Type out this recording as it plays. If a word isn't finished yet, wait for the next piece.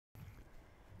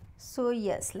So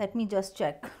yes, let me just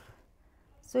check.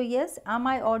 So yes, am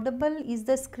I audible? Is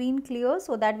the screen clear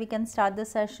so that we can start the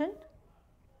session?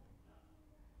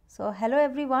 So hello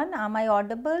everyone, am I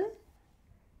audible?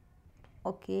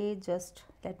 Okay, just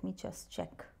let me just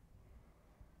check.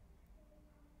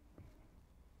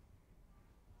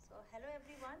 So hello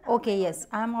everyone. Okay, yes,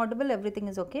 I am audible, everything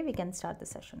is okay, we can start the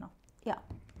session now. Yeah.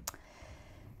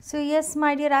 So yes,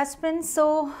 my dear aspirants,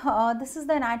 so this is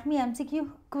the anatomy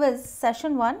MCQ quiz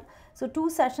session 1. So 2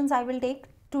 sessions I will take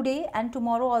today and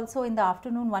tomorrow also in the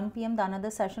afternoon 1 p.m. the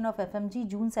another session of FMGE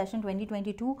June Session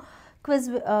 2022 quiz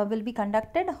will be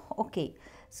conducted. Okay.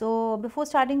 So before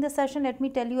starting the session, let me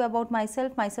tell you about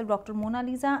myself Dr.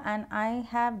 Monalisa, and I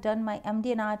have done my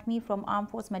MD Anatomy from Armed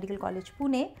Force Medical College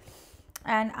Pune,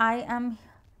 and I am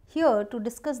here to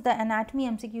discuss the anatomy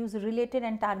MCQs related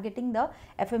and targeting the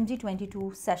FMG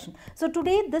 22 session. So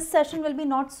today this session will be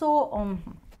not so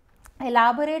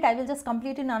elaborate, I will just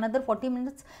complete in another 40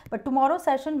 minutes, but tomorrow's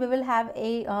session we will have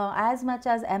a as much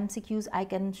as MCQs I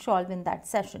can solve in that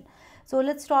session. So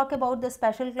let's talk about the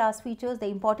special class features, the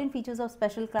important features of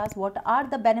special class. What are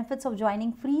the benefits of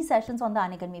joining free sessions on the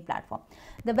Unacademy platform?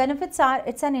 The benefits are,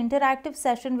 it's an interactive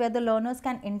session where the learners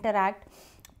can interact.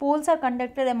 Polls are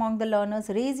conducted among the learners.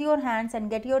 Raise your hands and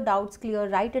get your doubts clear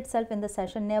right itself in the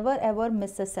session. Never ever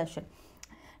miss a session.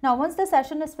 Now, once the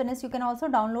session is finished, you can also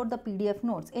download the PDF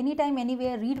notes. Anytime,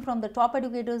 anywhere, read from the top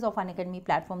educators of Unacademy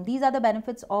platform. These are the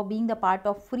benefits of being the part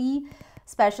of free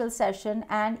special session.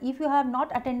 And if you have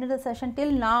not attended the session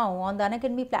till now on the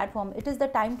Unacademy platform, it is the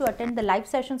time to attend the live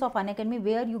sessions of Unacademy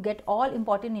where you get all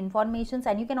important informations,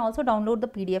 and you can also download the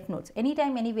PDF notes.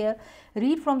 Anytime, anywhere,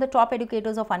 read from the top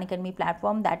educators of Unacademy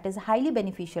platform. That is highly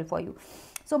beneficial for you.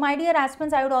 So my dear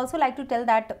aspirants, I would also like to tell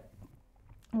that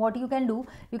what you can do,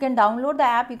 you can download the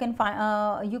app, you can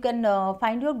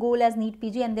find your goal as NEET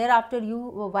PG, and thereafter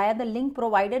you via the link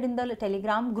provided in the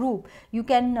Telegram group, you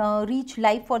can reach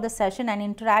live for the session and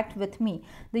interact with me.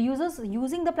 The users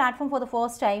using the platform for the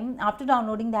first time after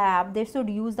downloading the app, they should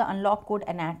use the unlock code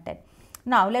ANAT10.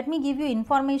 Now let me give you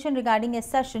information regarding a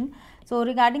session. So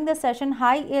regarding the session,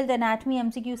 high yield anatomy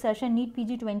MCQ session NEET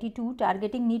PG 22,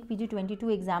 targeting NEET PG 22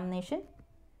 examination.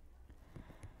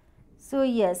 So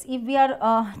yes, if we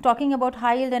are talking about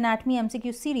high yield anatomy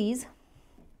MCQ series,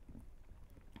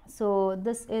 so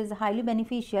this is highly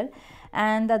beneficial,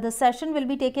 and the session will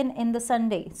be taken in the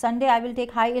Sunday. I will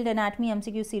take high yield anatomy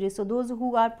MCQ series. So those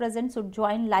who are present should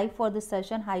join live for this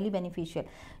session, highly beneficial.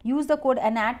 Use the code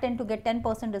ANAT10 to get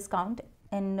 10% discount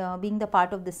in being the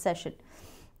part of this session.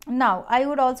 Now, I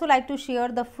would also like to share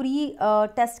the free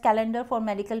test calendar for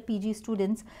medical PG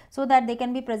students so that they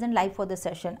can be present live for the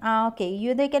session.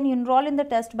 Okay, they can enroll in the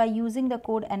test by using the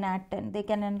code ANAT10. They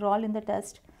can enroll in the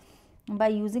test by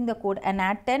using the code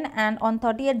ANAT10, and on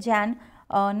 30th Jan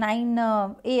 9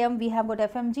 AM we have got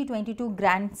FMG 22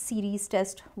 Grand Series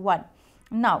Test 1.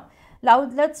 Now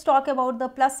let's talk about the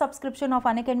plus subscription of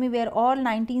Unacademy, where all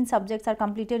 19 subjects are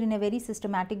completed in a very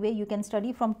systematic way. You can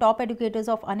study from top educators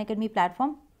of Unacademy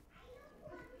platform.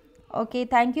 Okay,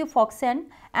 thank you Foxen.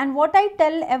 And what I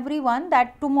tell everyone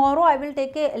that tomorrow I will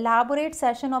take a elaborate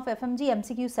session of FMG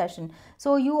MCQ session.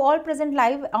 So you all present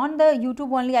live on the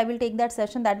YouTube only, I will take that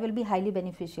session. That will be highly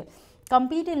beneficial.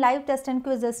 Complete in live test and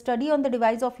quizzes, study on the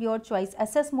device of your choice,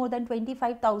 assess more than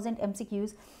 25,000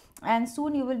 MCQs, and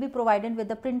soon you will be provided with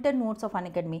the printed notes of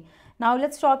Unacademy. Now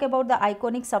let's talk about the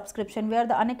iconic subscription, where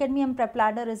the Unacademy and Prep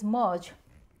Ladder is merged.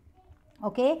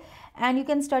 Okay, and you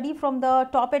can study from the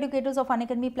top educators of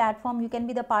Unacademy platform. You can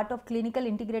be the part of clinical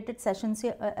integrated sessions,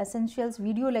 essentials,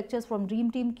 video lectures from Dream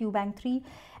Team, QBank 3,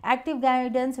 active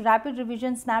guidance, rapid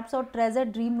revision, snapshot, treasure,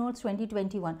 dream notes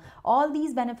 2021. All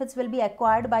these benefits will be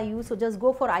acquired by you, so just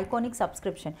go for iconic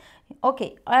subscription.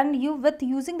 Okay, and you with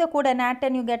using the code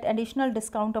ANAT10 you get additional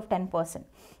discount of 10%.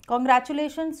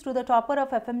 Congratulations to the topper of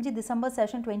FMG December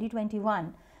session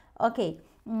 2021. Okay.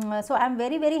 So I am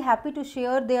very happy to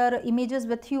share their images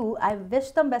with you. I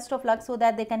wish them best of luck so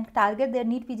that they can target their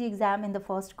NEET PG exam in the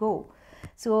first go.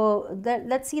 So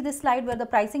let's see this slide where the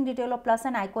pricing detail of Plus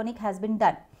and Iconic has been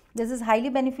done. This is highly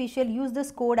beneficial. Use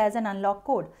this code as an unlock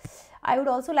code. I would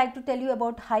also like to tell you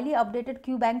about highly updated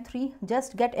QBank 3.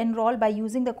 Just get enrolled by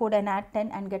using the code ANAT10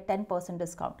 and get 10%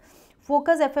 discount.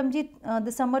 Focus FMG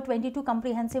December 22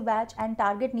 comprehensive batch and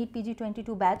target NEET PG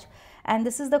 22 batch, and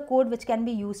this is the code which can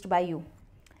be used by you.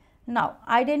 Now,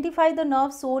 identify the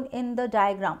nerve shown in the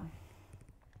diagram.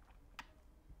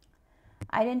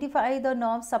 Identify the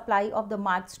nerve supply of the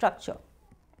marked structure.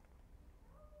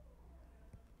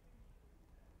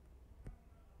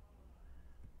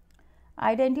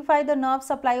 Identify the nerve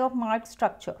supply of marked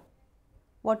structure.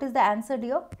 What is the answer,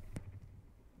 dear?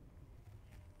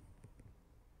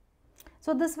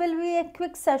 So this will be a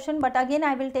quick session, but again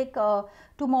I will take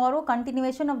tomorrow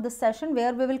continuation of this session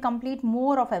where we will complete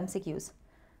more of MCQs.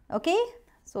 Okay,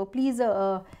 so please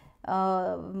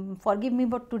forgive me,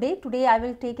 but today I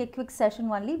will take a quick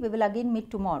session only. We will again meet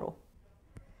tomorrow.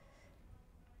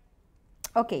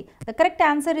 Okay, the correct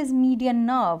answer is median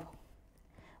nerve.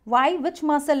 Why? Which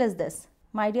muscle is this?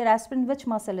 My dear aspirant, which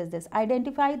muscle is this?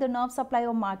 Identify the nerve supply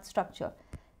or marked structure.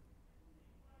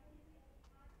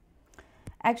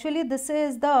 Actually, this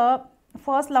is the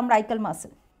first lumbrical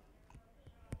muscle.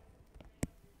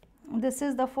 This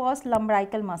is the first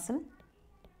lumbrical muscle.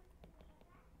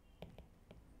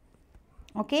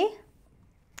 Okay,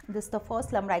 this is the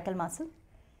first lumbrical muscle.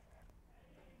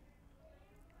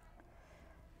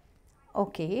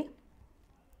 Okay,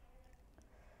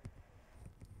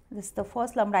 this is the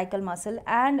first lumbrical muscle,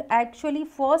 and actually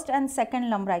first and second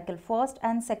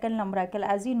lumbrical,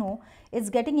 as you know, is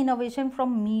getting innervation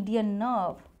from median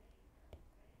nerve.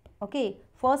 Okay,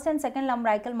 first and second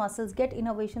lumbrical muscles get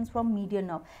innervations from median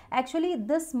nerve. Actually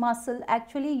this muscle,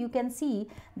 actually you can see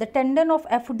the tendon of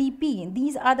FDP.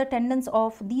 These are the tendons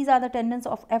of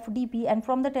FDP, and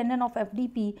from the tendon of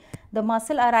FDP the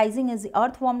muscle arising is the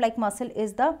earthworm like muscle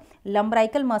is the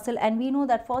lumbrical muscle, and we know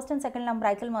that first and second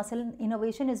lumbrical muscle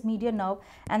innervation is median nerve,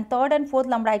 and third and fourth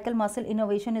lumbrical muscle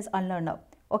innervation is ulnar nerve.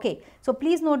 Okay, so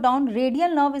please note down,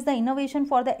 radial nerve is the innervation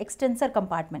for the extensor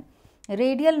compartment.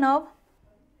 Radial nerve.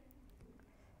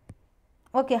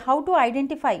 Okay, how to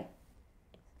identify?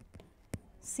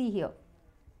 See here.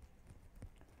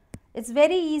 It's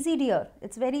very easy, dear.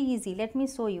 It's very easy. Let me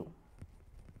show you.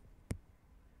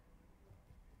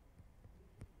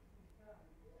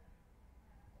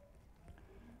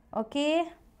 Okay.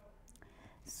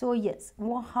 So yes,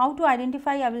 how to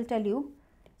identify, I will tell you.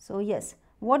 So yes,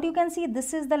 what you can see,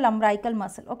 this is the lumbrical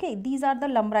muscle. Okay, these are the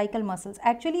lumbrical muscles.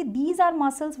 Actually these are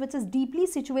muscles which is deeply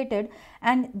situated,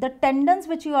 and the tendons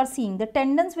which you are seeing, here the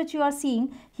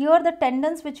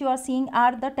tendons which you are seeing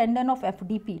are the tendon of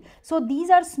FDP. So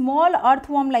these are small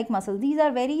earthworm like muscles. These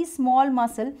are very small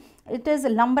muscle. It is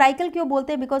lumbrical क्यों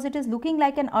बोलते हैं? Because it is looking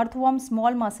like an earthworm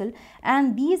small muscle,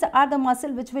 and these are the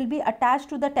muscle which will be attached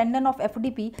to the tendon of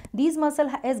FDP. These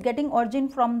muscle is getting origin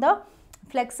from the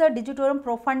flexor digitorum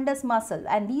profundus muscle,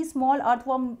 and these small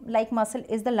earthworm like muscle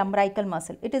is the lumbrical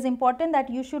muscle. It is important that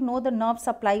you should know the nerve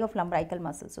supply of lumbrical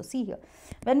muscle. So see here,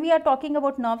 when we are talking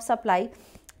about nerve supply,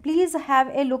 please have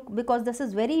a look, because this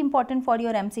is very important for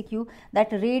your MCQ,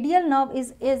 that radial nerve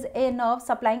is a nerve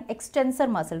supplying extensor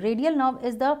muscle. Radial nerve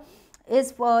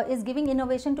is giving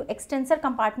innervation to extensor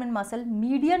compartment muscle.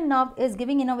 Median nerve is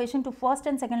giving innervation to first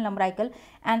and second lumbrical,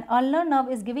 and ulnar nerve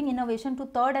is giving innervation to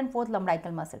third and fourth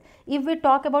lumbrical muscle. If we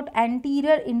talk about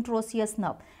anterior introosseous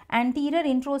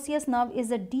nerve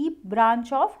is a deep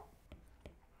branch of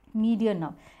median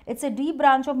nerve. It's a deep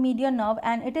branch of median nerve,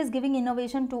 and it is giving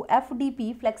innervation to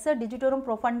FDP, flexor digitorum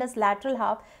profundus lateral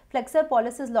half, flexor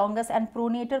pollicis longus, and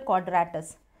pronator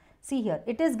quadratus. See here,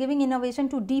 it is giving innervation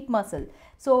to deep muscle.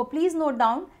 So please note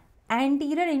down,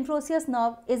 anterior introosseous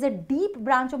nerve is a deep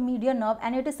branch of median nerve,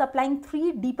 and it is supplying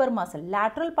three deeper muscle: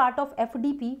 lateral part of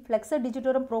FDP, flexor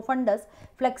digitorum profundus,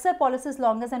 flexor pollicis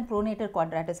longus, and pronator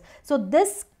quadratus. So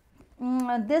this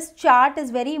chart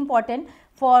is very important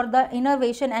for the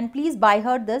innervation, and please by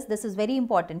heart this. This is very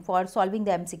important for solving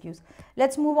the MCQs.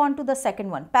 Let's move on to the second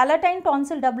one. Palatine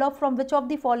tonsil develop from which of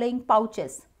the following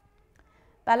pouches?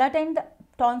 Palatine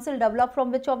tonsil develop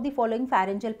from which of the following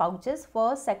pharyngeal pouches?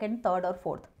 First, second, third, or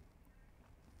fourth?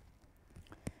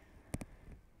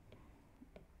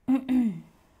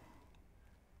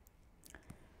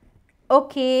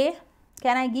 Okay,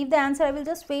 can I give the answer? I will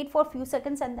just wait for a few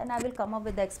seconds and then I will come up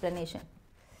with the explanation.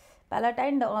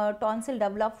 Palatine tonsil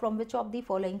develop from which of the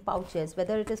following pouches?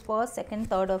 Whether it is first, second,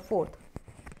 third, or fourth?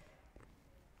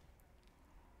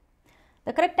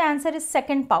 The correct answer is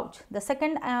second pouch. The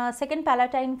second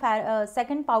palatine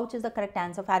second pouch is the correct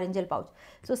answer, pharyngeal pouch.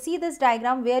 So see this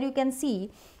diagram where you can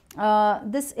see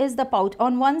this is the pouch.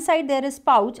 On one side there is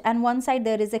pouch and one side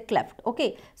there is a cleft.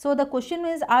 Okay, so the question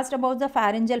is asked about the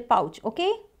pharyngeal pouch.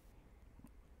 Okay,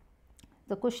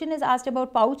 the question is asked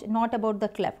about pouch, not about the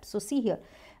cleft. So see here,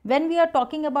 when we are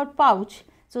talking about pouch,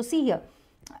 so see here,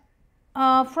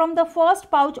 from the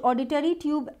first pouch, auditory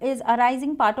tube is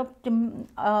arising part of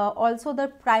also the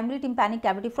primary tympanic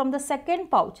cavity. From the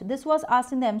second pouch, this was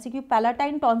asked in the MCQ,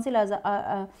 palatine tonsil as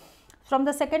from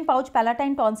the second pouch,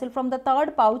 palatine tonsil. From the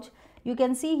third pouch, you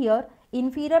can see here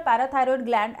inferior parathyroid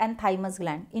gland and thymus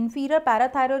gland. Inferior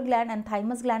parathyroid gland and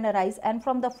thymus gland arise, and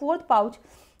from the fourth pouch,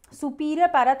 superior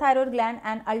parathyroid gland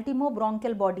and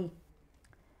ultimobronchial body.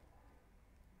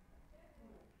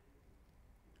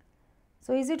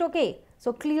 So is it okay?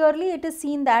 So clearly it is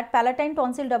seen that palatine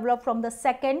tonsil developed from the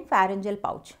second pharyngeal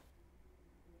pouch.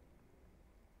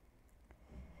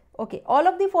 Okay, all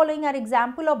of the following are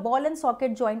example of ball and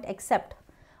socket joint except.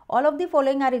 All of the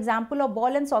following are example of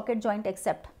ball and socket joint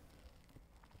except.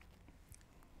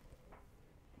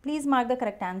 Please mark the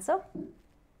correct answer.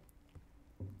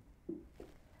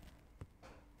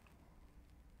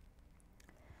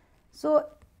 So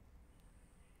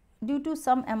due to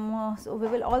some so we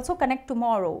will also connect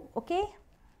tomorrow, okay?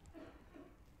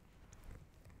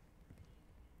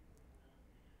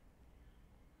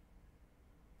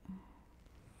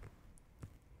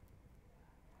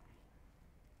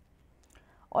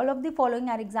 All of the following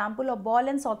are example of ball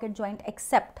and socket joint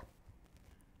except.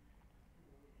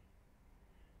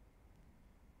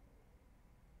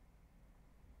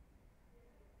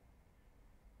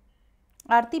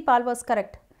 Aarti Pal was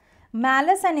correct.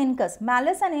 Malleus and incus.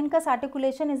 Malleus and incus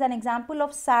articulation is an example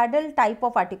of saddle type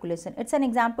of articulation. It's an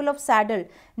example of saddle.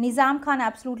 Nizam Khan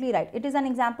absolutely right. It is an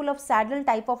example of saddle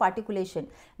type of articulation.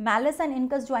 Malleus and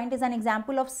incus joint is an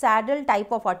example of saddle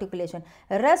type of articulation.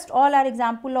 Rest all are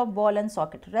example of ball and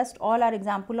socket. Rest all are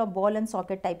example of ball and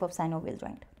socket type of synovial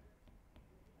joint.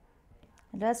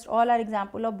 Rest all are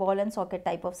example of ball and socket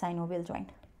type of synovial joint.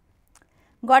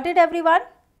 Got it everyone?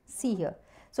 See here.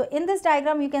 So in this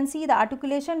diagram you can see the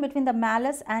articulation between the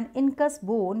malleus and incus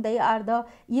bone. They are the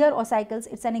ear ossicles.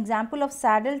 It's an example of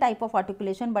saddle type of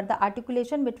articulation, but the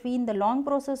articulation between the long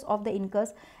process of the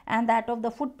incus and that of the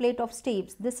foot plate of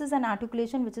stapes, this is an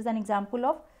articulation which is an example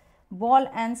of ball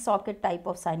and socket type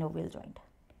of synovial joint.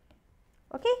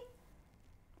 Okay.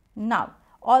 Now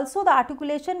also the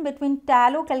articulation between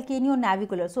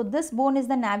talocalcaneo-navicular. So this bone is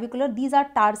the navicular. These are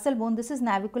tarsal bone. This is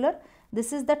navicular.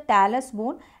 This is the talus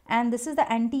bone and this is the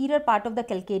anterior part of the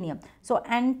calcaneum. So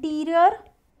anterior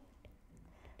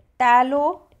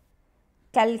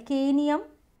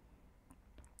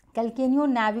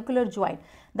calcaneo-navicular joint.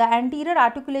 The anterior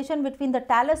articulation between the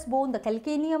talus bone, the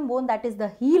calcaneum bone, that is the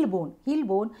heel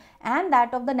bone and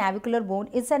that of the navicular bone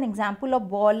is an example of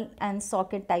ball and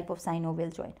socket type of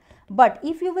synovial joint. But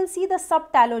if you will see the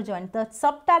subtalar joint, the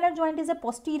subtalar joint is a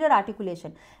posterior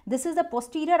articulation. This is the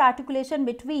posterior articulation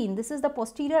between,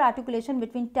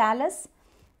 talus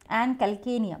and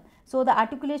calcaneum. So the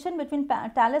articulation between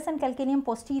talus and calcaneum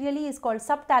posteriorly is called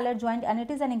subtalar joint and it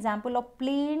is an example of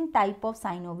plane type of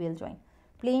synovial joint.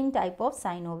 Plane type of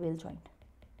synovial joint.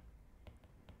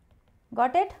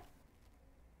 Got it?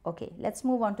 Okay, let's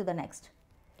move on to the next.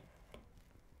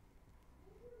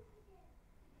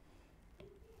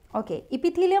 Okay,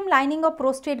 epithelium lining of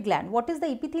prostate gland. What is the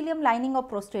epithelium lining of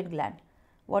prostate gland?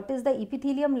 What is the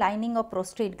epithelium lining of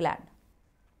prostate gland?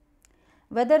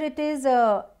 Whether it is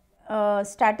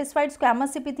stratified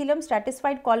squamous epithelium,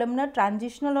 stratified columnar,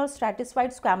 transitional or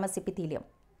stratified squamous epithelium.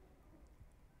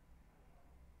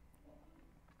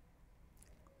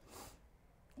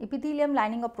 Epithelium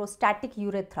lining of prostatic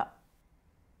urethra.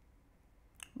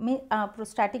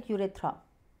 Prostatic urethra.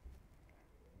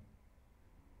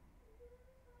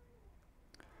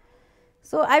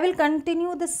 So I will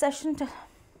continue this session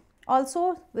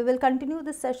also. We will continue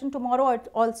this session tomorrow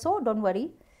also. Don't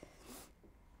worry.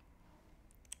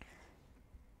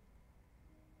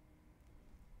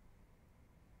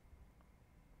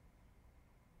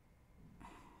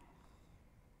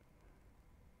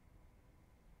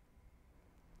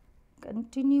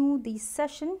 Continue the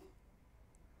session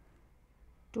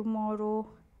tomorrow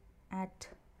at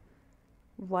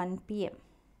 1 p.m.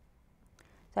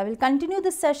 So I will continue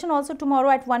this session also tomorrow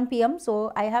at 1 p.m.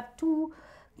 So I have to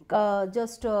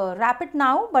just wrap it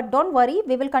now, but don't worry,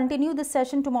 we will continue this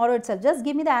session tomorrow itself. Just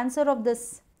give me the answer of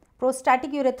this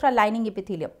prostatic urethra lining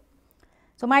epithelium.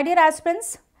 So my dear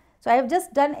aspirants, so I have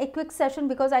just done a quick session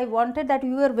because I wanted that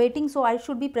you were waiting, so I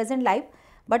should be present live.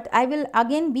 But I will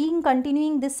again be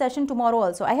continuing this session tomorrow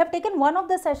also. I have taken one of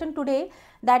the session today,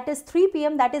 that is 3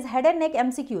 p.m. that is head and neck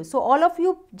MCQ. So all of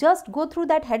you just go through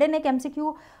that head and neck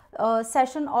MCQ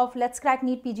session of Let's Crack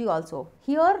NEET PG also.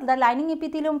 Here the lining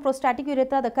epithelium prostatic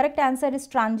urethra, the correct answer is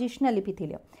transitional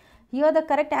epithelium. Here the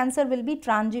correct answer will be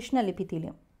transitional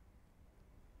epithelium.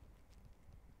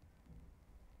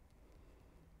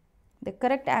 The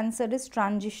correct answer is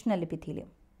transitional epithelium.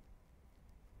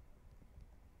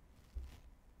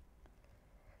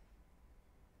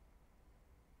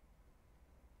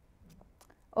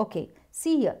 Okay,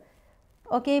 see here.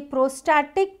 Okay,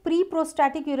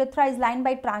 pre-prostatic urethra is lined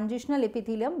by transitional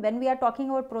epithelium. When we are talking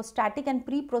about prostatic and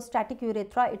pre-prostatic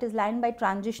urethra, it is lined by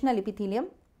transitional epithelium.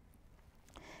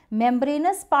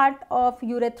 Membranous part of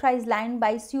urethra is lined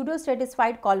by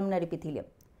pseudostratified columnar epithelium.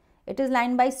 It is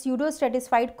lined by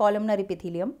pseudostratified columnar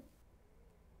epithelium.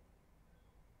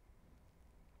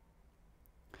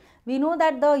 We know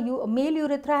that the male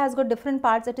urethra has got different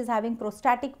parts. It is having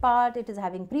prostatic part, it is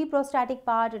having pre-prostatic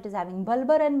part, it is having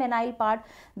bulbar and penile part.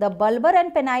 The bulbar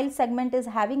and penile segment is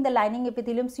having the lining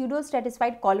epithelium,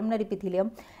 pseudo-stratified columnar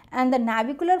epithelium, and the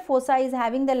navicular fossa is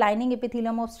having the lining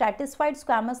epithelium of stratified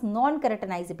squamous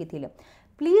non-keratinized epithelium.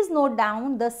 Please note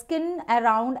down the skin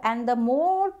around and the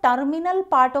more terminal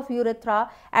part of urethra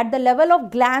at the level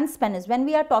of glans penis. When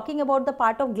we are talking about the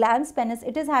part of glans penis,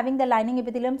 it is having the lining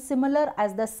epithelium similar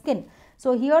as the skin.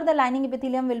 So here the lining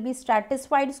epithelium will be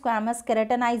stratified squamous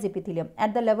keratinized epithelium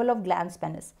at the level of glans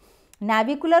penis.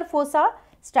 Navicular fossa,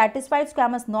 stratified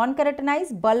squamous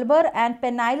non-keratinized, bulbar and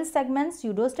penile segments,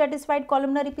 pseudo-stratified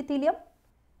columnar epithelium,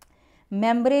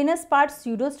 membranous part,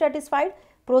 pseudo-stratified,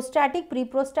 prostatic,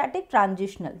 pre-prostatic,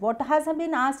 transitional. What has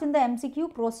been asked in the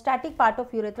MCQ? Prostatic part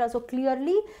of urethra. So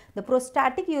clearly the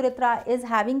prostatic urethra is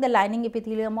having the lining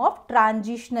epithelium of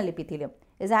transitional epithelium,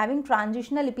 is having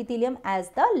transitional epithelium as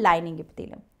the lining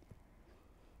epithelium.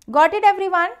 Got it,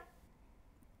 everyone?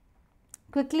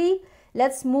 Quickly,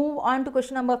 let's move on to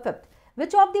question number 5.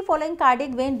 Which of the following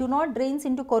cardiac vein do not drains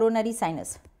into coronary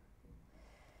sinus?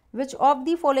 Which of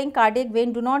the following cardiac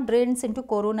vein do not drains into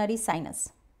coronary sinus?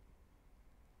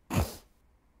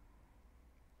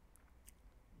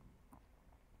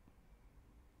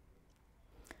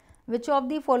 Which of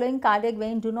the following cardiac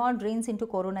vein do not drains into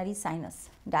coronary sinus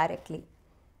directly?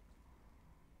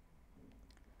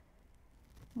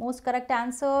 Most correct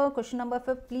answer, question number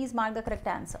 5, please mark the correct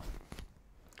answer.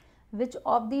 Which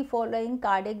of the following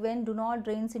cardiac vein do not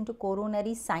drains into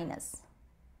coronary sinus?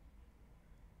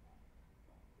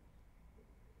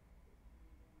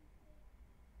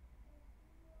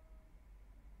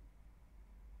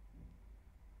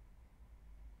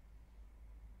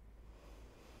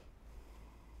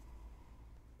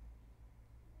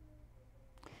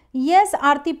 Yes,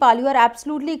 Artipal, you are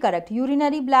absolutely correct.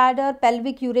 Urinary bladder,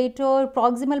 pelvic ureter,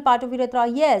 proximal part of urethra.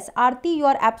 Yes, Arti, you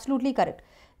are absolutely correct.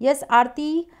 Yes,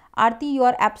 Arti, you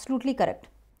are absolutely correct.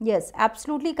 Yes,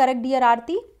 absolutely correct, dear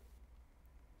Arti.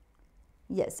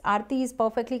 Yes, Arti is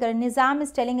perfectly correct. Nizam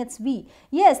is telling it's V.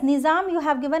 Yes, Nizam, you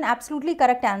have given absolutely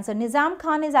correct answer. Nizam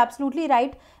Khan is absolutely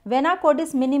right. Vena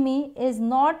cordis minimi is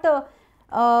not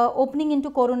opening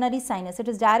into coronary sinus. It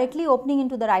is directly opening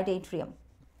into the right atrium.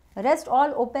 Rest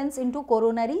all opens into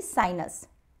coronary sinus.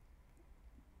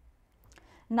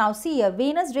 Now see here,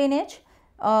 venous drainage.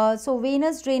 So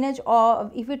venous drainage, or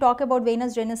if we talk about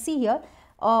venous drainage, see here,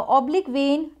 oblique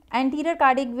vein, anterior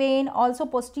cardiac vein, also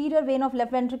posterior vein of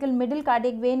left ventricle, middle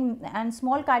cardiac vein and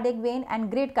small cardiac vein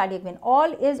and great cardiac vein,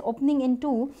 all is opening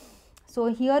into. So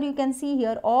here you can see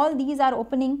here, all these are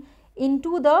opening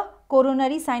into the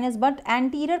coronary sinus, but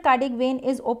anterior cardiac vein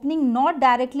is opening not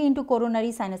directly into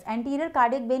coronary sinus. Anterior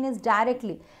cardiac vein is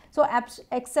directly. So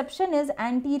exception is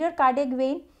anterior cardiac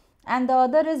vein and the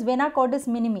other is vena cordis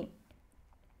minimi.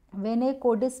 Venae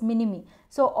cordis minimi.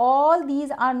 So all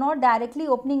these are not directly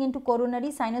opening into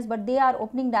coronary sinus, but they are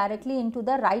opening directly into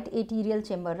the right arterial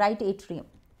chamber, right atrium.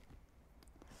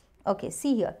 Okay,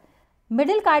 see here.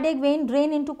 Middle cardiac vein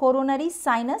drain into coronary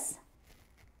sinus.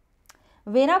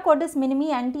 Vena cordis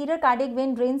minimi, anterior cardiac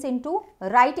vein, drains into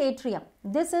right atrium.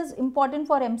 This is important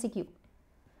for MCQ.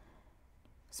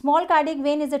 Small cardiac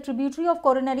vein is a tributary of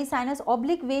coronary sinus.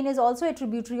 Oblique vein is also a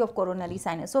tributary of coronary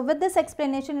sinus. So with this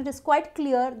explanation, it is quite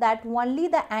clear that only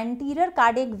the anterior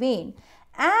cardiac vein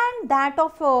and that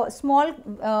of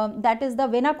that is the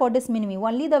vena cordis minimi.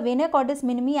 Only the vena cordis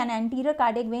minimi and anterior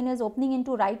cardiac vein is opening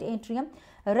into right atrium.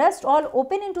 Rest all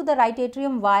open into the right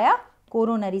atrium via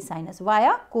coronary sinus,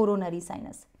 Got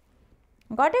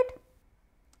it?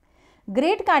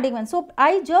 Great cardiac vein. So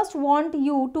I just want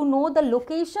you to know the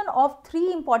location of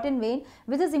 3 important vein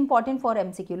which is important for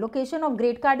MCQ. Location of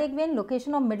great cardiac vein,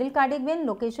 location of middle cardiac vein,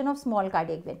 location of small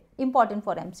cardiac vein. Important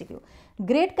for MCQ.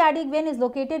 Great cardiac vein is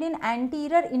located in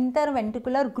anterior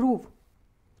interventricular groove.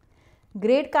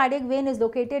 Great cardiac vein is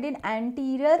located in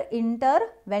anterior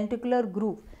interventricular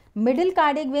groove. Middle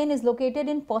cardiac vein is located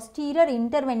in posterior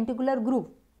interventricular groove.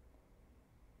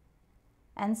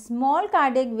 And small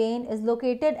cardiac vein is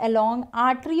located along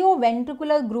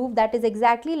arterioventricular groove, that is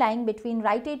exactly lying between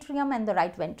right atrium and the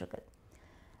right ventricle.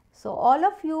 So all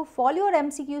of you, for your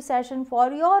MCQ session,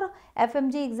 for your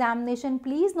FMG examination,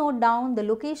 please note down the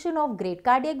location of great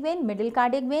cardiac vein, middle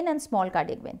cardiac vein and small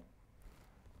cardiac vein.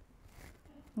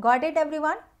 Got it,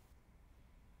 everyone?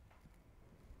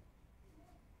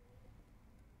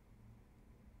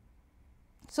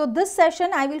 So this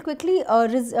session, I will quickly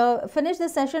finish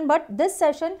this session, but this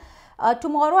session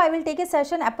tomorrow I will take a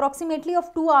session approximately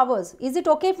of 2 hours. Is it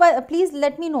okay if please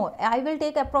let me know. I will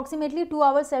take approximately 2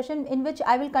 hour session in which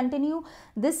I will continue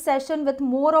this session with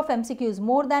more of MCQs,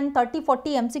 more than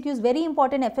 30-40 MCQs, very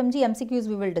important FMG MCQs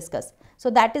we will discuss. So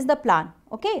that is the plan.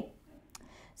 Okay.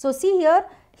 So see here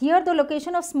the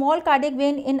location of small cardiac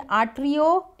vein in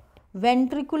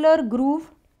arterioventricular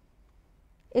groove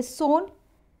is shown,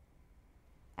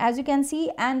 as you can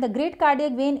see, and the great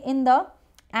cardiac vein in the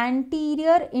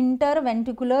anterior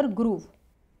interventricular groove.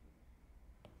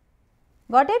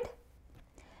 Got it?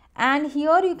 And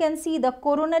here you can see the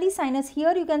coronary sinus.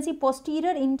 Here you can see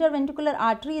posterior interventricular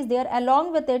artery is there,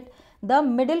 along with it the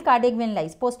middle cardiac vein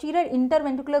lies. Posterior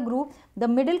interventricular groove, the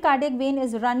middle cardiac vein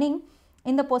is running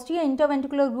in the posterior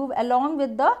interventricular groove along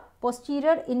with the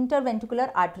posterior interventricular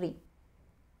artery.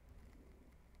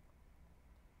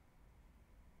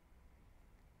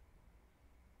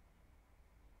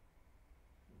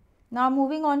 Now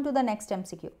moving on to the next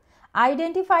MCQ.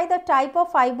 Identify the type of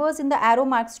fibers in the arrow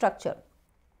mark structure.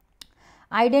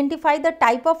 Identify the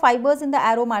type of fibers in the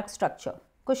arrow mark structure.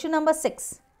 Question number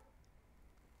 6.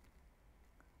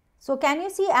 So can you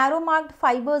see arrow marked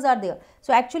fibers are there?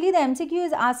 So actually the MCQ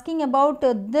is asking about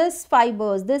this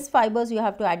fibers you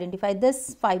have to identify,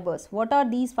 this fibers. What are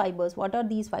these fibers? What are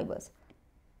these fibers?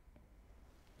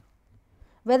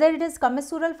 Whether it is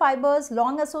commissural fibers,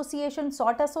 long association,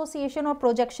 short association or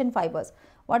projection fibers.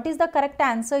 What is the correct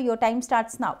answer? Your time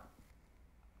starts now.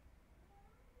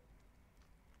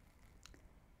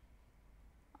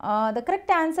 The correct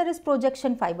answer is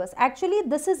projection fibers. Actually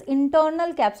this is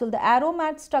internal capsule. The arrow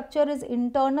mark structure is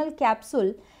internal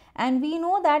capsule, and we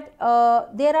know that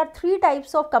there are 3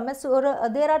 types of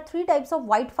commissural, there are 3 types of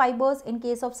white fibers in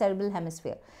case of cerebral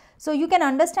hemisphere. So you can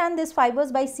understand these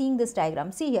fibers by seeing this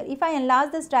diagram. See here, if I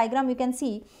enlarge this diagram, you can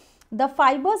see the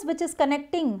fibers which is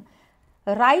connecting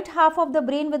right half of the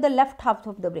brain with the left half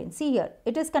of the brain. See here,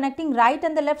 it is connecting right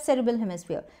and the left cerebral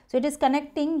hemisphere. So it is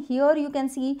connecting, here you can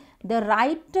see the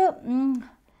right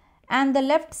and the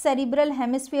left cerebral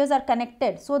hemispheres are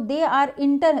connected. So they are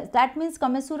that means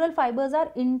commissural fibers are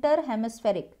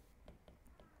interhemispheric.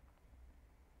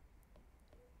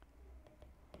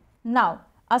 Now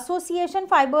association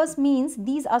fibers means,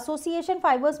 these association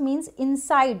fibers means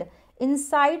inside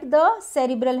the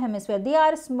cerebral hemisphere. They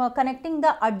are connecting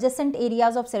the adjacent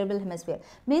areas of cerebral hemisphere.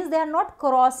 Means they are not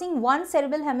crossing one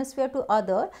cerebral hemisphere to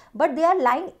other, but they are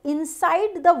lying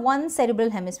inside the one cerebral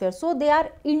hemisphere. So they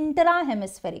are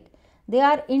intrahemispheric. They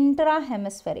are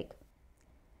intrahemispheric.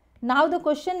 Now the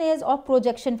question is of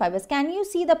projection fibers. Can you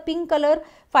see the pink color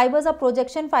fibers are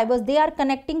projection fibers? They are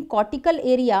connecting cortical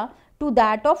area to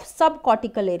that of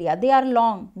subcortical area. They are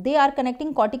long. They are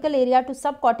connecting cortical area to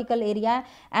subcortical area,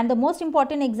 and the most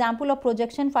important example of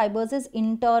projection fibers is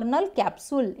internal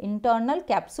capsule. Internal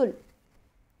capsule.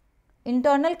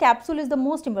 Internal capsule is the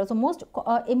most important. So most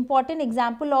important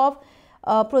example of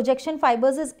projection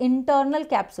fibers is internal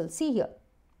capsule. See here.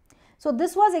 So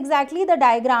this was exactly the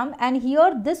diagram, and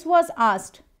here this was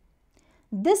asked.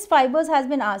 This fibers has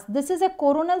been asked. This is a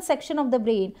coronal section of the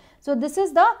brain. So this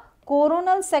is the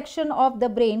coronal section of the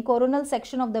brain,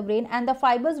 and the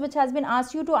fibers which has been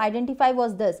asked you to identify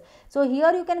was this. So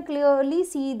here you can clearly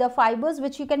see the fibers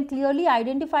which you can clearly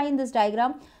identify in this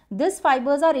diagram. These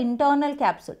fibers are internal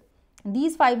capsule.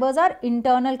 These fibers are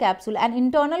internal capsule, and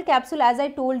internal capsule, as I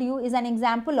told you, is an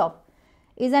example of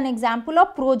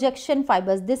projection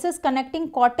fibers. This is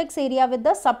connecting cortex area with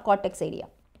the subcortex area.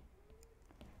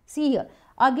 See here.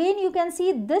 Again you can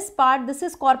see this part, this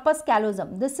is corpus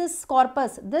callosum, this is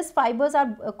corpus, these fibers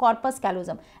are corpus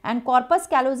callosum, and corpus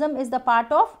callosum is the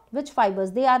part of which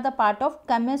fibers? They are the part of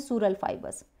commissural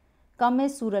fibers,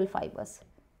 commissural fibers.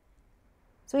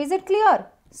 So is it clear?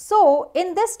 So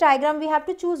in this diagram we have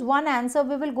to choose one answer.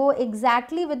 We will go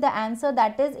exactly with the answer,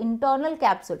 that is internal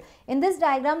capsule. In this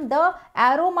diagram the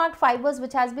arrow marked fibers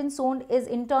which has been shown is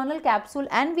internal capsule,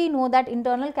 and we know that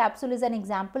internal capsule is an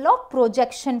example of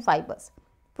projection fibers.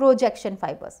 Projection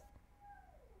fibers.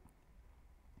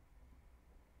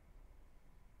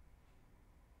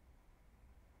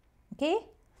 Okay.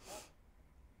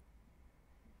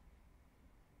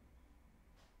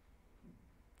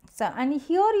 So, and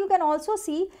here you can also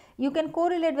see, you can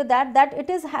correlate with that it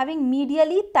is having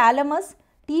medially thalamus,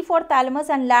 T for thalamus,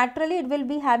 and laterally it will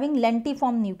be having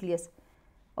lentiform nucleus.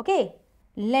 Okay.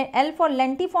 L for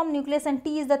lentiform nucleus and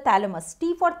T is the thalamus.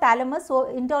 T for thalamus, so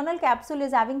internal capsule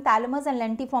is having thalamus and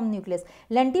lentiform nucleus.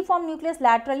 Lentiform nucleus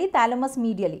laterally, thalamus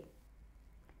medially.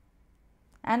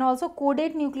 And also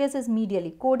caudate nucleus is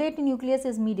medially. Caudate nucleus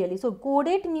is medially. So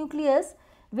caudate nucleus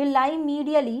will lie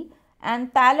medially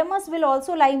and thalamus will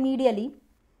also lie medially,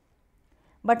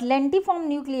 but lentiform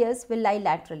nucleus will lie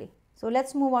laterally. So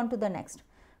let's move on to the next.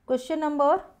 Question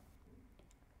number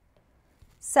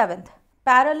 7th.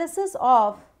 Paralysis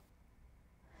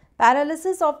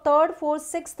of third, fourth,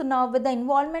 sixth nerve with the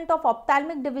involvement of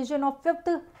ophthalmic division of fifth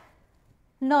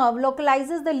nerve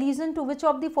localizes the lesion to which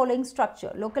of the following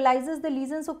structure? Localizes the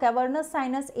lesions to cavernous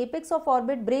sinus, apex of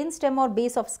orbit, brain stem or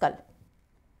base of skull.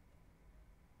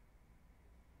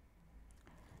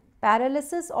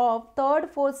 Paralysis of third,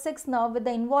 fourth, sixth nerve with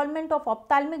the involvement of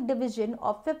ophthalmic division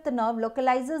of fifth nerve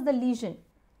localizes the lesion.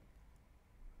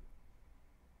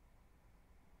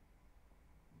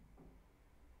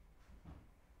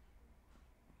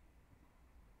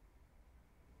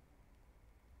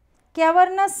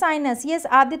 Cavernous sinus. Yes,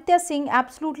 Aditya Singh,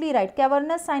 absolutely right.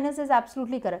 Cavernous sinus is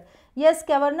absolutely correct. Yes,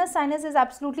 cavernous sinus is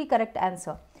absolutely correct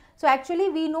answer. So actually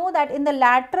we know that in the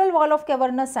lateral wall of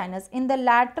cavernous sinus, we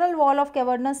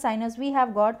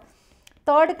have got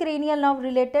third cranial nerve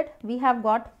related, we have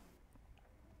got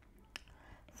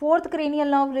fourth cranial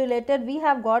nerve related, we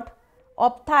have got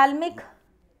ophthalmic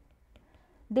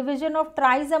division of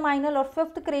trigeminal or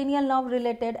fifth cranial nerve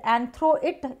related, and through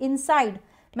it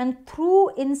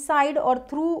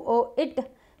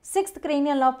sixth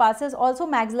cranial nerve passes, also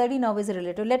maxillary nerve is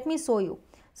related. Let me show you.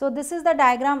 So this is the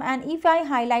diagram, and if I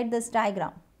highlight this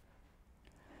diagram,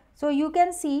 so you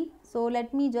can see, so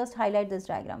let me just highlight this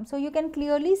diagram. So you can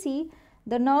clearly see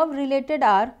the nerve related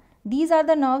are, these are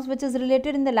the nerves which is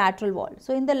related in the lateral wall.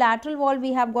 So in the lateral wall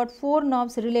we have got 4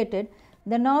 nerves related.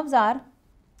 The nerves are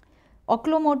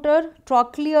oculomotor,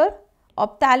 trochlear,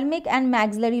 ophthalmic and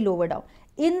maxillary lower down.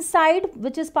 Inside,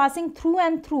 which is passing through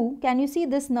and through, can you see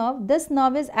this nerve? This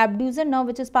nerve is abducent nerve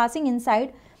which is passing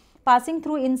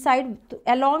through inside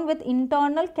along with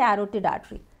internal carotid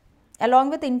artery.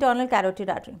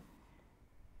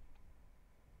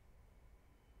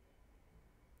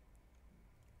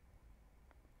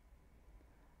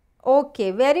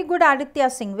 Okay, very good Aditya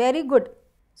Singh, very good.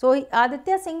 So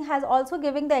Aditya Singh has also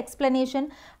given the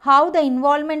explanation how the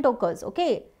involvement occurs.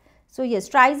 Okay. So yes,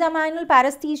 trigeminal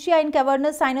paresthesia in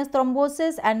cavernous sinus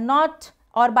thrombosis and not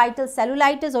orbital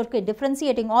cellulitis. Okay,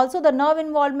 differentiating. Also the nerve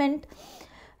involvement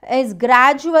is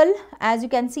gradual, as you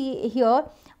can see here,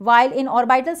 while in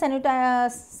orbital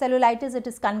cellulitis it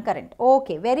is concurrent.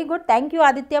 Okay, very good. Thank you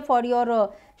Aditya for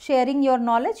your sharing your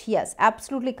knowledge. Yes,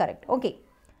 absolutely correct. Okay.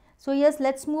 So yes,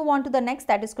 let's move on to the next,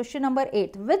 that is question number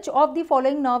 8. Which of the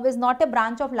following nerve is not a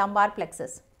branch of lumbar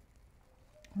plexus?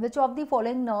 Which of the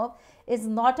following nerve is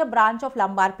not a branch of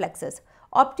lumbar plexus?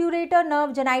 Obturator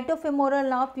nerve, genitofemoral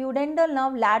nerve, pudendal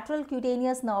nerve, lateral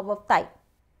cutaneous nerve of thigh.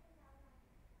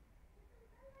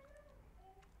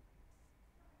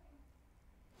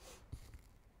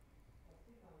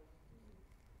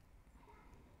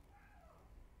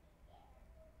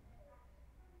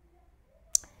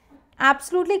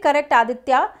 Absolutely correct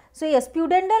Aditya. So yes,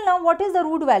 pudendal nerve, what is the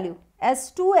root value?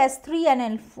 S2, S3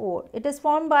 and L4. It is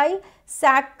formed by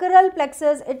sacral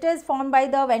plexus. It is formed by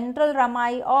the ventral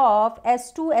rami of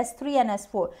S2, S3 and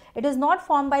S4. It is not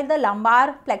formed by the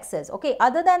lumbar plexus. Okay.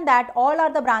 Other than that, all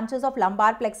are the branches of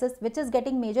lumbar plexus which is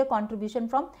getting major contribution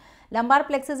from lumbar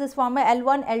plexus is formed by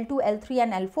L1, L2, L3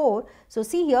 and L4. So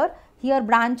see here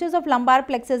branches of lumbar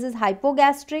plexus is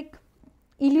hypogastric,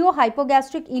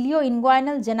 iliohypogastric,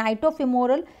 ilioinguinal,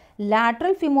 genitofemoral,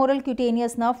 lateral femoral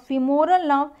cutaneous nerve, femoral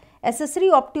nerve, accessory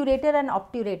obturator and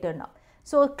obturator nerve.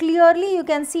 So clearly you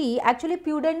can see actually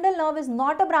pudendal nerve is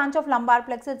not a branch of lumbar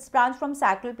plexus, it's branch from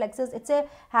sacral plexus. It's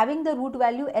having the root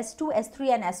value S2,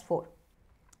 S3 and S4.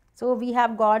 So we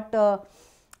have got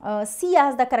C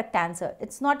as the correct answer.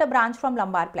 It's not a branch from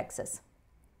lumbar plexus.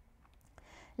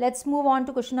 Let's move on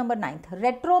to question number 9.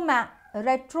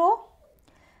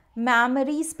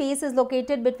 Retromammary space is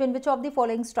located between which of the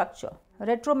following structure?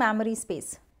 Retromammary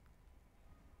space.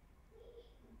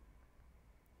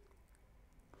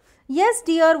 Yes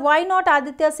dear, why not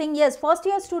Aditya Singh? Yes, first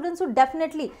year students would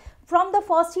definitely, from the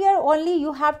first year only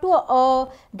you have to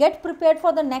get prepared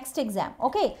for the next exam.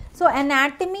 Okay, so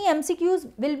anatomy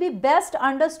MCQs will be best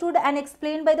understood and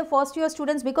explained by the first year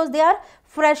students because they are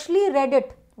freshly read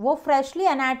it. वो freshly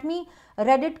anatomy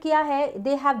read it किया है,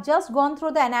 they have just gone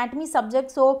through the anatomy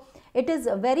subject, so it is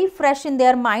very fresh in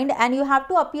their mind and you have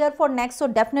to appear for next, so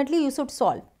definitely you should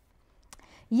solve.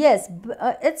 Yes,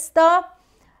 it's the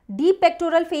deep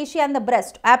pectoral fascia and the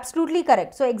breast, absolutely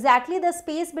correct. So exactly the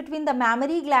space between the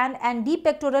mammary gland and deep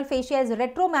pectoral fascia is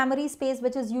retromammary space,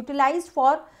 which is utilized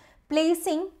for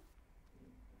placing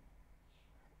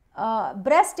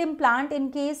breast implant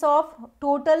in case of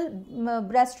total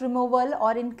breast removal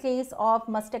or in case of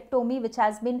mastectomy, which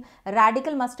has been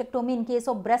radical mastectomy in case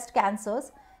of breast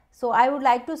cancers. So I would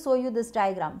like to show you this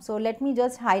diagram. So let me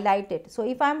just highlight it. So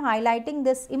if I am highlighting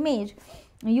this image,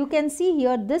 you can see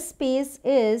here this space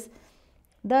is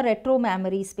the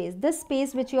retromammary space. This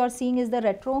space which you are seeing is the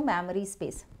retromammary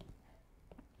space.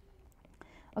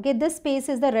 Okay, this space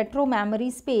is the retromammary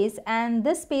space, and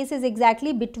this space is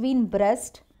exactly between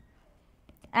breast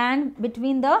and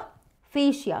between the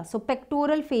fascia, so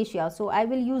pectoral fascia. So I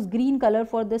will use green color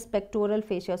for this pectoral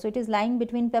fascia. So it is lying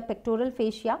between the pectoral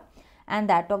fascia and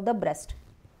that of the breast.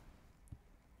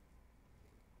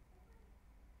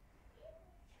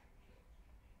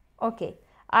 Okay,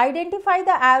 identify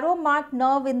the arrow marked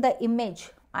nerve in the image.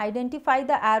 Identify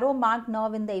the arrow marked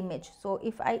nerve in the image. So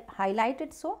if I highlight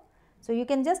it, so you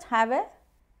can just have a,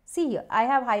 see here, I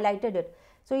have highlighted it.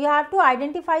 So you have to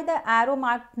identify the arrow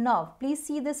marked nerve. Please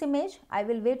see this image. I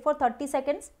will wait for 30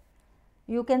 seconds.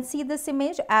 You can see this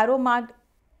image, arrow marked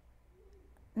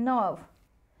nerve.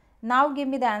 Now give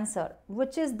me the answer.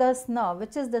 Which is this nerve?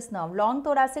 Which is this nerve? Long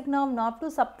thoracic nerve, nerve to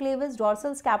subclavius,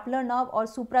 dorsal scapular nerve, or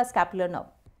suprascapular nerve?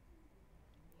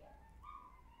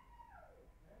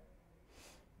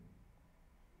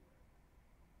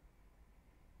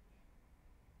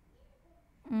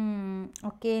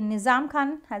 Okay, Nizam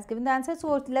Khan has given the answer.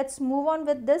 So let's move on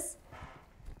with this.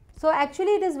 So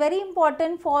actually it is very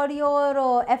important for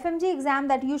your FMG exam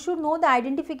that you should know the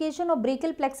identification of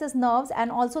brachial plexus nerves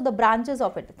and also the branches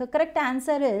of it. The correct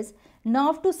answer is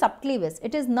nerve to subclavius.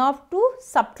 It is nerve to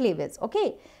subclavius.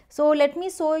 Okay. So let me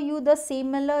show you the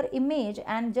similar image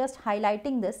and just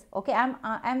highlighting this. Okay,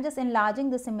 I'm just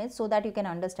enlarging this image so that you can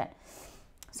understand.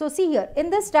 So see here in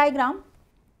this diagram.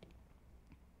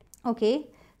 Okay.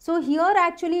 So here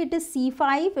actually it is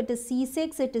C5, it is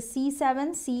C6, it is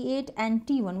C7, C8 and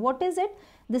T1. What is it?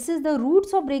 This is the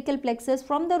roots of brachial plexus.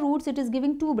 From the roots it is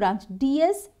giving two branches,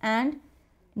 DS and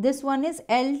this one is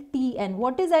LTN.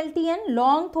 What is LTN?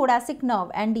 Long thoracic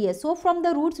nerve and DS. So from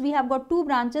the roots we have got two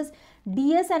branches,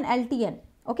 DS and LTN.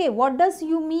 Okay, what does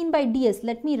you mean by DS?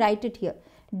 Let me write it here.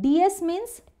 DS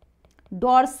means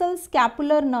dorsal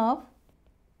scapular nerve.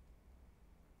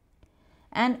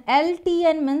 And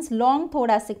LTN means long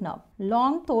thoracic nerve,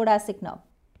 long thoracic nerve.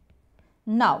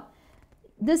 Now,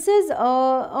 this is,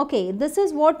 okay, this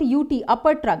is what UT,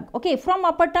 upper trunk. Okay, from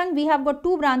upper trunk we have got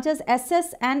two branches,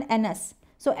 SS and NS.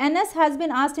 So, NS has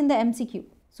been asked in the MCQ.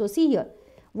 So, see here,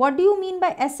 what do you mean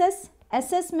by SS?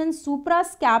 SS means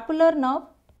suprascapular nerve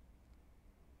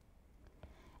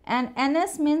and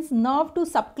NS means nerve to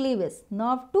subclavius,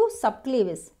 nerve to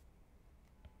subclavius.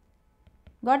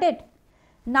 Got it?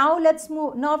 Now let's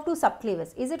move nerve to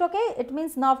subclavius. Is it okay? It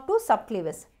means nerve to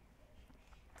subclavius.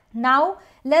 Now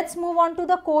let's move on to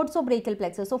the chords of brachial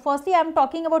plexus. So firstly I am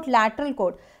talking about lateral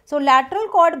chord. So lateral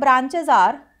chord branches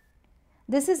are,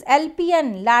 this is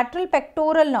LPN, lateral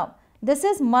pectoral nerve. This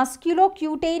is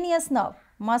musculocutaneous nerve,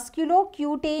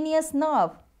 musculocutaneous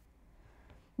nerve.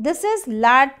 This is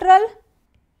lateral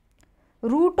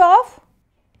root of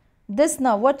this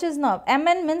nerve. What is nerve?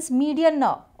 MN means median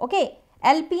nerve. Okay.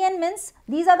 LPN means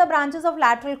these are the branches of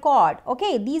lateral cord.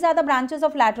 Okay, these are the branches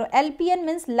of lateral. LPN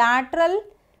means lateral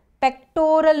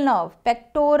pectoral nerve,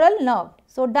 pectoral nerve.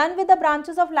 So done with the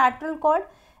branches of lateral cord.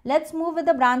 Let's move with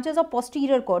the branches of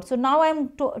posterior cord. So now I am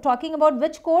talking about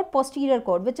which cord? Posterior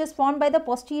cord, which is formed by the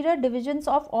posterior divisions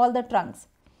of all the trunks.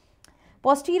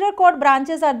 Posterior cord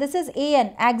branches are, this is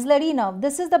AN, axillary nerve.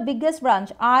 This is the biggest branch.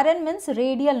 RN means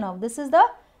radial nerve. This is the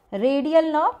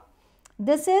radial nerve.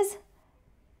 This is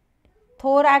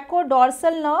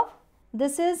thoracodorsal nerve.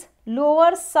 This is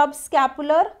lower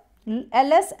subscapular,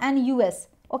 LS and US.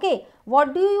 Okay,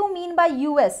 what do you mean by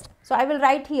US? So I will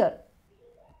write here.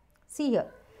 See here.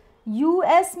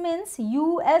 US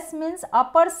means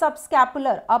upper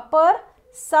subscapular, upper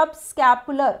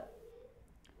subscapular.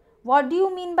 What do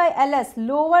you mean by LS?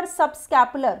 Lower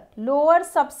subscapular, lower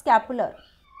subscapular.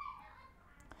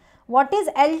 What is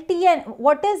LTN?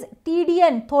 What is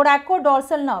TDN?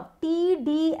 Thoracodorsal nerve.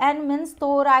 TDN means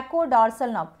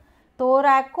thoracodorsal nerve.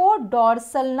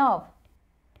 Thoracodorsal nerve.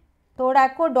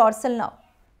 Thoracodorsal nerve.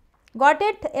 Got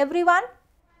it, everyone?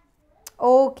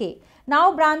 Okay.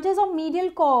 Now branches of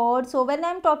medial cord. So when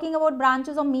I am talking about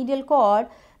branches of medial cord,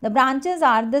 the branches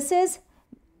are, this is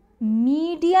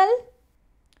medial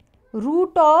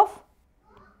root of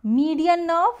median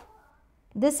nerve.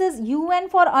 This is UN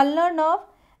for ulnar nerve.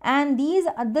 And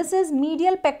this is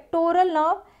medial pectoral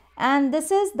nerve, and this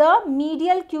is the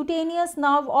medial cutaneous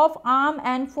nerve of arm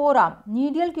and forearm,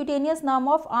 medial cutaneous nerve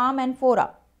of arm and forearm.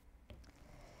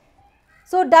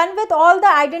 So done with all the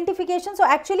identification. So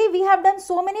actually we have done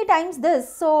so many times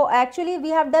this. So actually we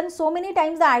have done so many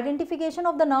times the identification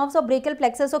of the nerves of brachial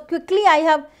plexus. So quickly I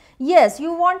have, Yes,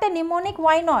 you want a mnemonic,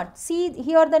 why not? See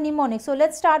here the mnemonic. So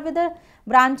let's start with the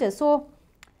branches. So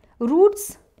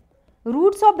roots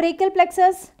of brachial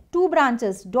plexus, 2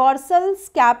 branches, dorsal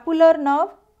scapular nerve.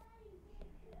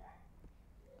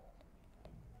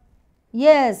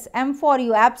 Yes, M for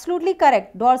you, absolutely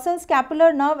correct. Dorsal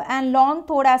scapular nerve and long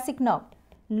thoracic nerve.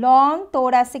 Long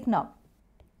thoracic nerve.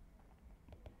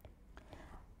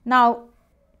 Now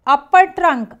upper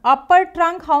trunk,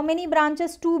 how many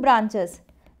branches? 2 branches.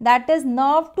 That is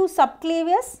nerve to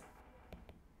subclavius,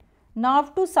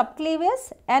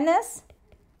 NS,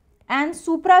 and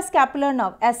suprascapular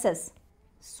nerve, SS,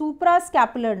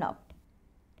 suprascapular nerve.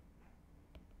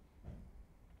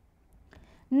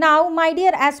 Now my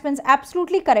dear aspirants,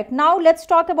 absolutely correct. Now let's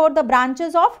talk about the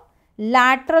branches of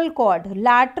lateral cord.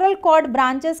 Lateral cord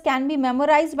branches can be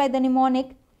memorized by the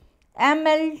mnemonic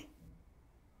ML2.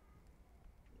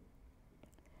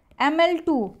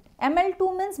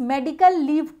 ML2 means medical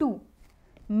leave 2.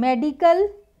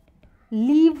 Medical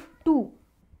leave 2.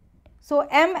 So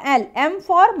ML, M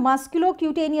for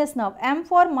musculocutaneous nerve, M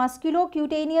for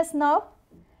musculocutaneous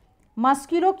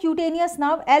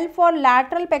nerve, L for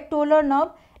lateral pectoral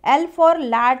nerve, L for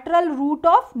lateral root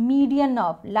of median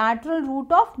nerve,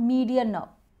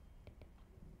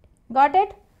 Got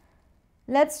it?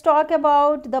 Let's talk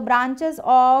about the branches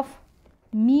of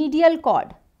medial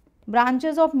cord.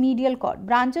 Branches of medial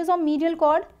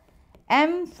cord,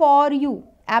 M for U,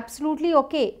 absolutely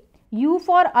okay. U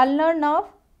for ulnar nerve,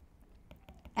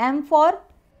 M for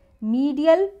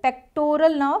medial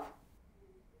pectoral nerve.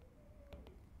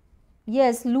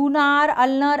 Yes, lunar,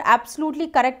 ulnar, absolutely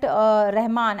correct,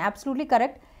 Rahman, absolutely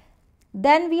correct.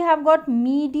 Then we have got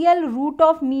medial root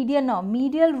of median nerve,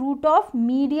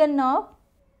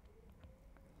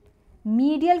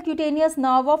 medial cutaneous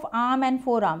nerve of arm and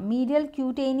forearm, medial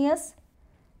cutaneous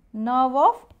nerve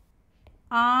of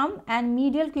arm and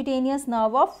medial cutaneous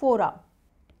nerve of forearm.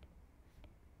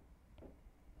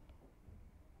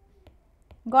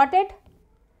 Got it?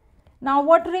 Now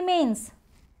what remains?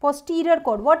 Posterior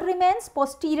cord. What remains?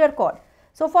 Posterior cord.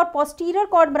 So for posterior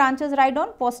cord branches, write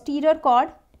down posterior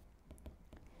cord.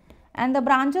 And the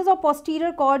branches of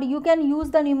posterior cord, you can use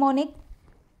the mnemonic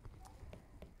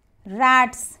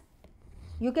rats.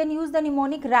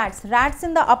 Rats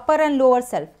in the upper and lower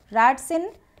self. Rats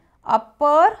in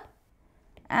upper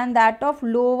and that of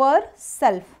lower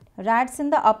self. Rats in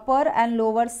the upper and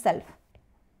lower self.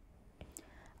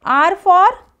 R for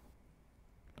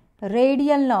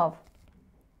radial nerve.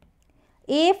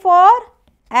 A for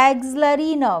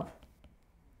axillary nerve.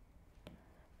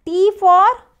 T for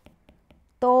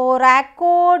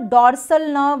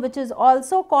thoracodorsal nerve, which is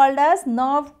also called as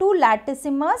nerve to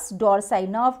latissimus dorsi,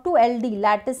 nerve to LD,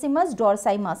 latissimus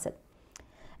dorsi muscle.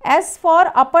 S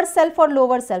for upper self or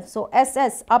lower self. So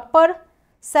SS, upper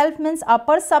self means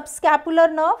upper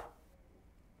subscapular nerve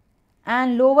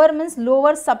and lower means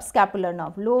lower subscapular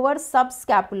nerve,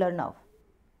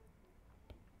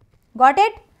 Got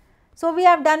it? So we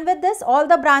have done with this all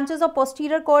the branches of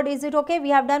posterior cord. Is it okay? We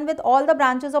have done with all the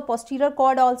branches of posterior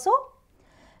cord also.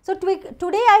 So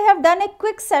today I have done a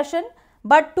quick session,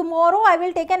 but tomorrow I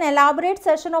will take an elaborate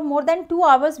session of more than 2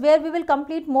 hours where we will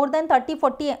complete more than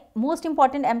 30-40 most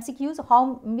important MCQs,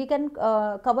 how we can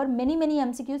cover many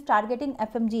MCQs targeting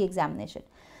FMGE examination.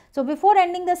 So before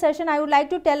ending the session, I would like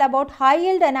to tell about high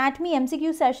yield anatomy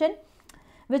MCQ session,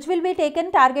 which will be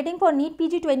taken targeting for NEET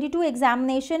PG 22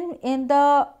 examination in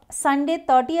the Sunday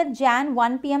 30th Jan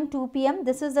 1 PM 2 PM.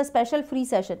 This is the special free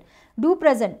session. Do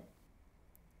present.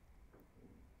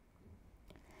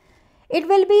 It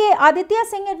will be Aditya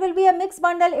Singh, it will be a mixed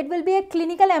bundle, it will be a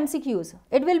clinical MCQs.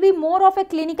 It will be more of a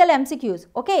clinical MCQs.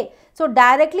 Okay. So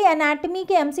directly anatomy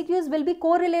ke MCQs will be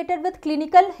correlated with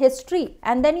clinical history,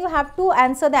 and then you have to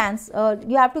answer the answer,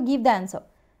 you have to give the answer.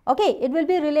 Okay. It will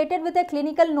be related with a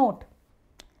clinical note.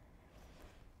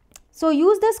 So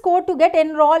use this code to get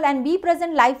enrolled and be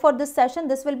present live for this session.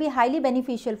 This will be highly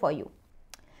beneficial for you.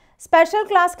 Special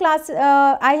class,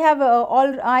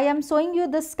 I am showing you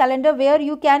this calendar where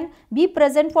you can be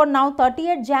present for now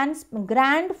 30th Jan's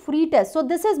grand free test. So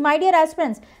this is, my dear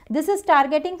aspirants, this is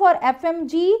targeting for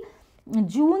FMGE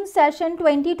June Session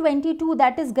 2022,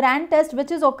 that is grand test,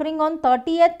 which is occurring on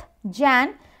 30th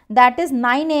Jan, that is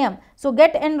 9 AM. So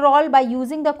get enrolled by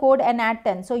using the code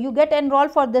NAT10. So you get enrolled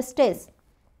for this test.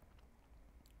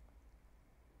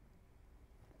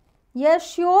 Yes,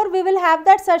 sure, we will have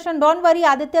that session. Don't worry,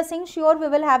 Aditya Singh, sure, we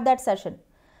will have that session.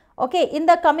 Okay, in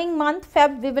the coming month,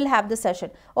 Feb, we will have the session.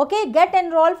 Okay, get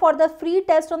enrolled for the free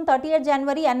test on 30th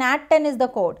January and NAT10 is the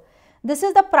code. This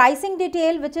is the pricing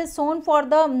detail which is shown for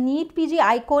the NEET PG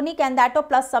Iconic and that of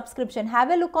Plus subscription. Have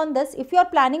a look on this. If you are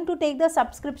planning to take the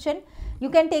subscription, you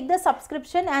can take the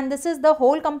subscription, and this is the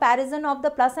whole comparison of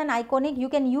the Plus and Iconic. You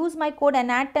can use my code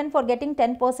NAT10 for getting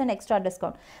 10% extra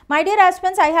discount. My dear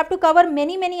aspirants, I have to cover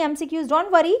many MCQs.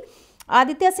 Don't worry.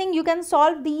 Aditya Singh, you can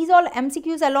solve these all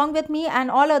MCQs along with me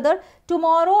and all other.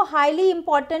 Tomorrow, highly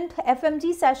important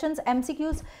FMG sessions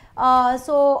MCQs.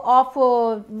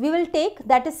 We will take,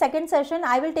 that is second session.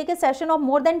 I will take a session of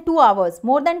more than 2 hours.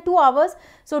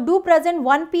 So do present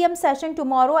 1 PM session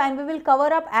tomorrow, and we will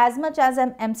cover up as much as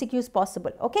MCQs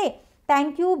possible. Okay.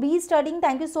 Thank you. Be studying.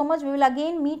 Thank you so much. We will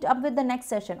again meet up with the next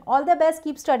session. All the best.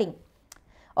 Keep studying.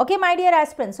 Okay, my dear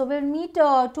aspirants. So we will meet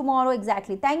tomorrow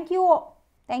exactly. Thank you.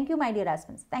 Thank you, my dear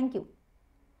aspirants. Thank you.